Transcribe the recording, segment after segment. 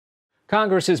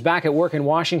Congress is back at work in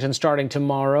Washington starting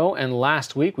tomorrow, and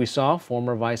last week we saw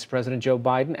former Vice President Joe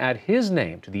Biden add his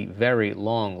name to the very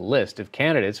long list of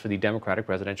candidates for the Democratic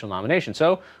presidential nomination.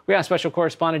 So we asked special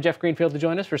correspondent Jeff Greenfield to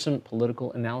join us for some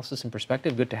political analysis and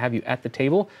perspective. Good to have you at the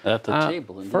table. At the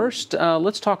table, indeed. First,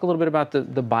 let's talk a little bit about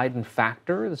the Biden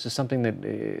factor. This is something that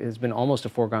has been almost a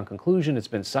foregone conclusion. It's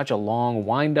been such a long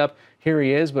windup. Here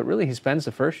he is, but really he spends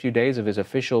the first few days of his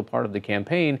official part of the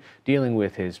campaign dealing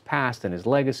with his past and his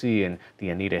legacy and the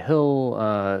Anita Hill,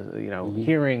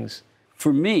 hearings.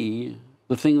 For me,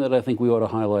 the thing that I think we ought to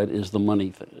highlight is the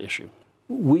money issue.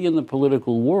 We in the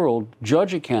political world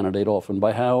judge a candidate often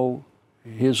by how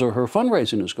his or her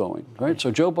fundraising is going, right? So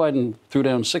Joe Biden threw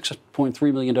down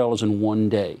 $6.3 million in one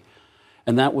day,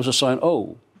 and that was a sign,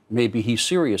 oh, maybe he's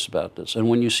serious about this. And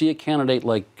when you see a candidate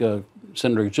like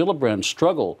Senator Gillibrand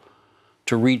struggle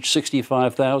to reach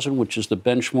 65,000, which is the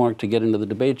benchmark to get into the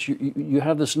debates, you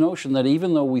have this notion that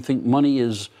even though we think money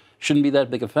shouldn't be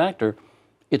that big a factor,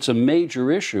 it's a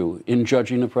major issue in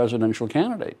judging a presidential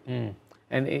candidate.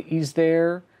 And is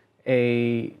there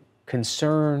a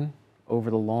concern over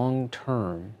the long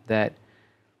term that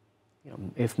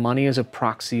if money is a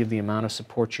proxy of the amount of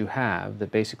support you have,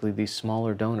 that basically these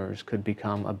smaller donors could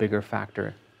become a bigger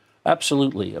factor?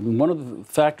 Absolutely. I mean, one of the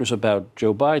factors about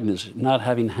Joe Biden is not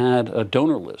having had a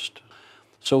donor list.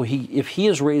 So if he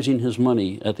is raising his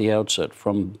money at the outset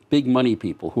from big money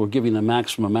people who are giving the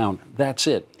maximum amount, that's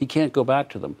it. He can't go back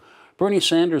to them. Bernie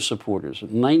Sanders supporters,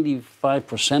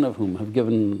 95% of whom have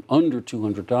given under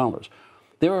 $200,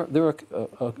 they're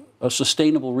a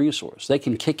sustainable resource. They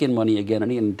can kick in money again,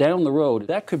 and down the road,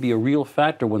 that could be a real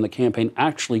factor when the campaign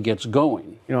actually gets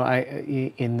going.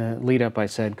 In the lead-up, I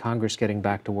said Congress getting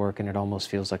back to work, and it almost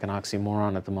feels like an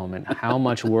oxymoron at the moment. How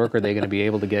much work are they going to be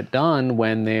able to get done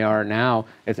when they are now,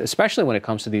 especially when it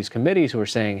comes to these committees who are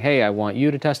saying, hey, I want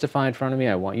you to testify in front of me,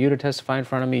 I want you to testify in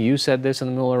front of me, you said this in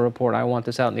the Mueller report, I want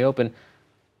this out in the open.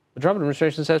 The Trump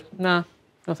administration says, nah,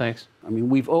 no thanks. I mean,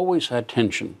 we've always had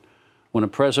tension when a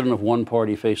president of one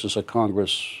party faces a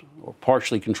Congress or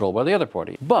partially controlled by the other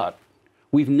party. But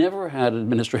we've never had an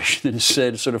administration that has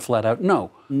said sort of flat out, no,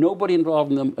 nobody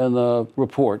involved in the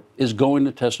report is going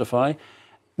to testify.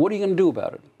 What are you going to do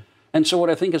about it? And so what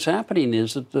I think is happening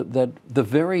is that the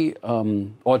very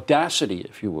audacity,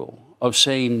 if you will, of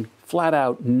saying flat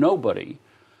out nobody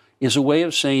is a way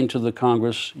of saying to the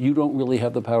Congress, you don't really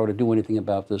have the power to do anything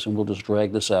about this, and we'll just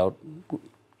drag this out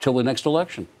till the next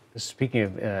election. Speaking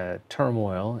of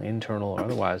turmoil, internal or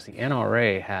otherwise, the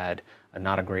NRA had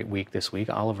not a great week this week.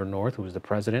 Oliver North, who was the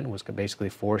president, was basically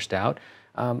forced out.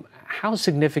 How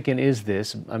significant is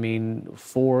this,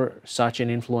 for such an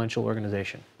influential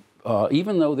organization?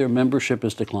 Even though their membership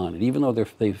is declining, even though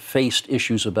they've faced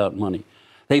issues about money,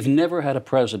 they've never had a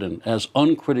president as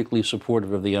uncritically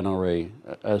supportive of the NRA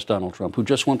as Donald Trump, who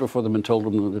just went before them and told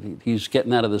them that he's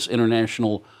getting out of this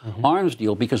international arms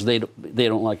deal because they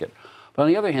don't like it. But on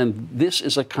the other hand, this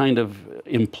is a kind of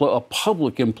a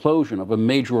public implosion of a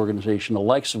major organization, the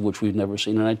likes of which we've never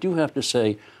seen. And I do have to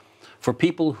say, for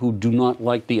people who do not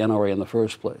like the NRA in the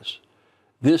first place,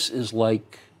 this is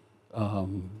like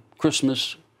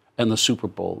Christmas and the Super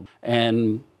Bowl.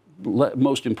 And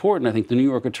most important, I think, the New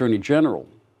York Attorney General,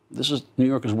 New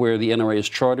York is where the NRA is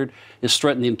chartered, is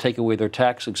threatening to take away their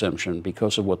tax exemption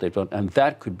because of what they've done. And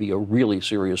that could be a really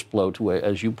serious blow to,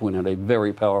 as you point out, a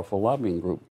very powerful lobbying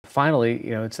group. Finally,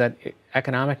 it's that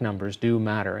economic numbers do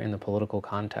matter in the political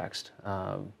context.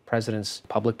 Presidents'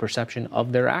 public perception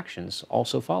of their actions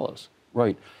also follows.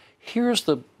 Right. Here's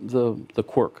the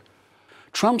quirk.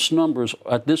 Trump's numbers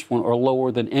at this point are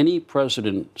lower than any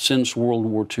president since World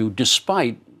War II,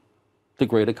 despite the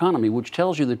great economy, which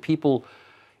tells you that people,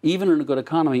 even in a good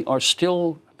economy, are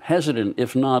still hesitant,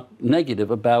 if not negative,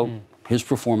 about his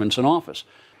performance in office.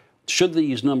 Should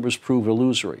these numbers prove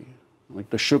illusory, like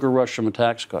the sugar rush from a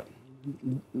tax cut,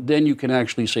 then you can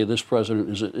actually say this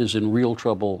president is in real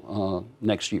trouble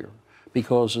next year.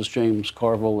 Because, as James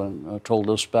Carville told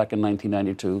us back in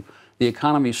 1992, the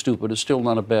economy is stupid. It's still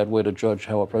not a bad way to judge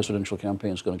how a presidential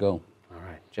campaign is going to go. All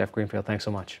right. Jeff Greenfield, thanks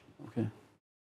so much.